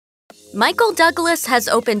Michael Douglas has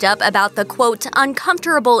opened up about the quote,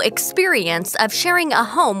 uncomfortable experience of sharing a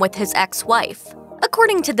home with his ex-wife.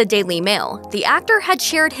 According to the Daily Mail, the actor had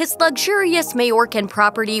shared his luxurious Majorcan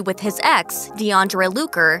property with his ex, Diandra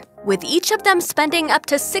Luker, with each of them spending up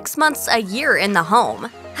to 6 months a year in the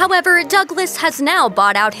home. However, Douglas has now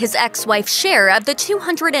bought out his ex-wife's share of the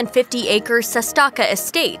 250-acre Sestaka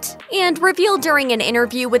estate and revealed during an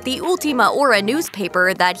interview with the Ultima Hora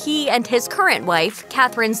newspaper that he and his current wife,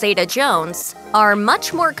 Catherine Zeta-Jones, are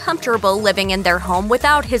much more comfortable living in their home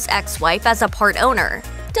without his ex-wife as a part owner.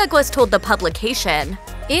 Douglas told the publication,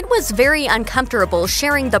 "It was very uncomfortable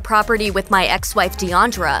sharing the property with my ex-wife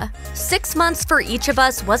Diandra. 6 months for each of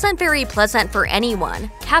us wasn't very pleasant for anyone.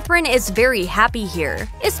 Catherine is very happy here,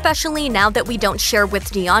 especially now that we don't share with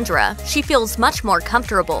Diandra. She feels much more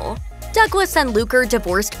comfortable." Douglas and Luker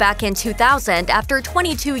divorced back in 2000 after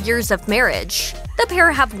 22 years of marriage. The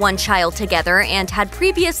pair have one child together and had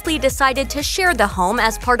previously decided to share the home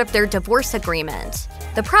as part of their divorce agreement.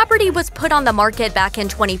 The property was put on the market back in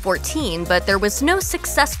 2014, but there was no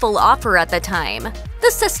successful offer at the time.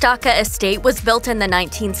 The Sestaka estate was built in the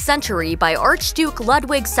 19th century by Archduke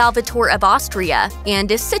Ludwig Salvator of Austria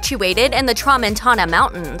and is situated in the Tramontana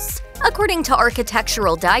Mountains. According to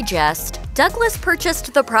Architectural Digest, Douglas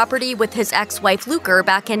purchased the property with his ex-wife Luker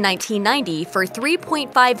back in 1990 for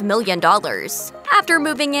 $3.5 million. After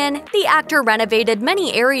moving in, the actor renovated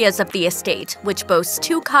many areas of the estate, which boasts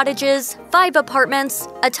 2 cottages, 5 apartments,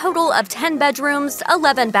 a total of 10 bedrooms,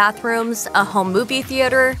 11 bathrooms, a home movie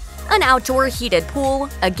theater, an outdoor heated pool,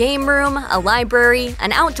 a game room, a library,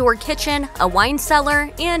 an outdoor kitchen, a wine cellar,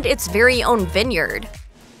 and its very own vineyard.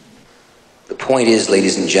 The point is,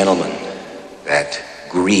 ladies and gentlemen, that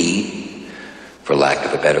greed, for lack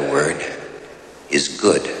of a better word, is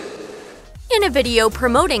good. In a video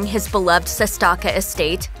promoting his beloved Sestaka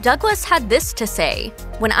estate, Douglas had this to say,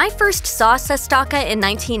 "When I first saw Sestaka in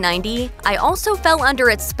 1990, I also fell under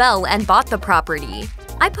its spell and bought the property.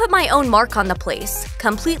 I put my own mark on the place,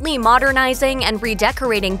 completely modernizing and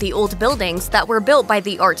redecorating the old buildings that were built by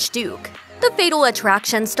the Archduke." The Fatal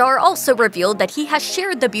Attraction star also revealed that he has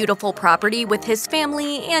shared the beautiful property with his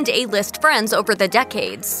family and A-list friends over the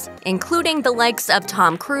decades, including the likes of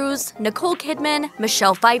Tom Cruise, Nicole Kidman,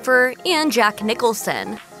 Michelle Pfeiffer, and Jack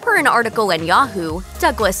Nicholson. Per an article in Yahoo,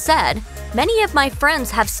 Douglas said, "Many of my friends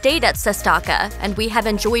have stayed at Sestaka, and we have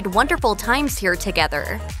enjoyed wonderful times here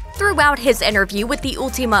together." Throughout his interview with the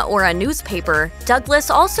Ultima Hora newspaper,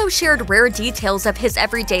 Douglas also shared rare details of his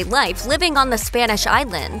everyday life living on the Spanish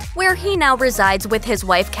island, where he now resides with his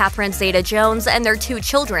wife Catherine Zeta-Jones and their 2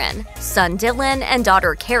 children, son Dylan and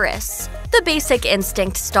daughter Karis. The Basic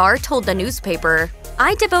Instinct star told the newspaper,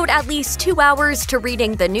 "I devote at least 2 hours to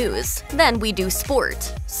reading the news, then we do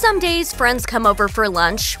sport. Some days friends come over for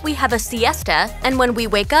lunch, we have a siesta, and when we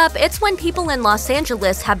wake up it's when people in Los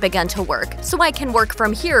Angeles have begun to work, so I can work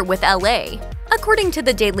from here with LA." According to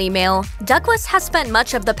the Daily Mail, Douglas has spent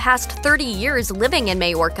much of the past 30 years living in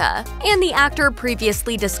Majorca, and the actor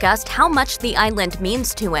previously discussed how much the island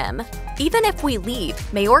means to him. "Even if we leave,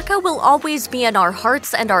 Majorca will always be in our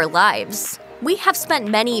hearts and our lives. We have spent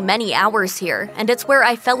many hours here, and it's where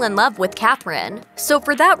I fell in love with Catherine. So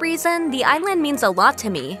for that reason, the island means a lot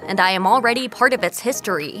to me, and I am already part of its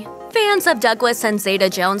history." Fans of Douglas and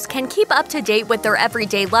Zeta-Jones can keep up to date with their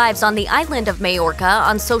everyday lives on the island of Majorca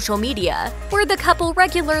on social media, where the couple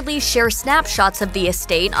regularly share snapshots of the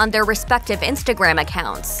estate on their respective Instagram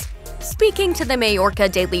accounts. Speaking to the Majorca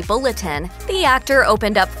Daily Bulletin, the actor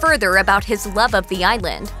opened up further about his love of the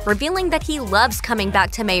island, revealing that he loves coming back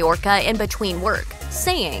to Majorca in between work,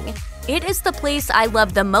 saying, "It is the place I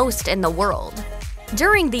love the most in the world."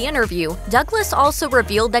 During the interview, Douglas also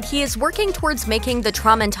revealed that he is working towards making the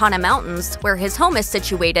Tramontana Mountains, where his home is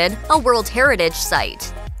situated, a World Heritage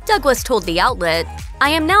Site. Douglas told the outlet, "I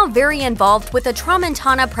am now very involved with a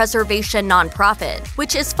Tramontana preservation nonprofit,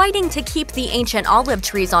 which is fighting to keep the ancient olive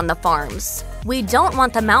trees on the farms. We don't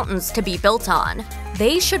want the mountains to be built on.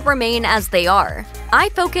 They should remain as they are. I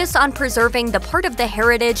focus on preserving the part of the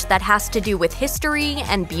heritage that has to do with history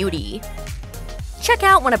and beauty." Check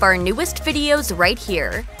out one of our newest videos right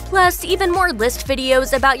here. Plus, even more list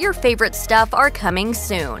videos about your favorite stuff are coming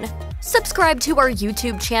soon. Subscribe to our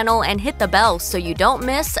YouTube channel and hit the bell so you don't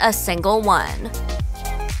miss a single one.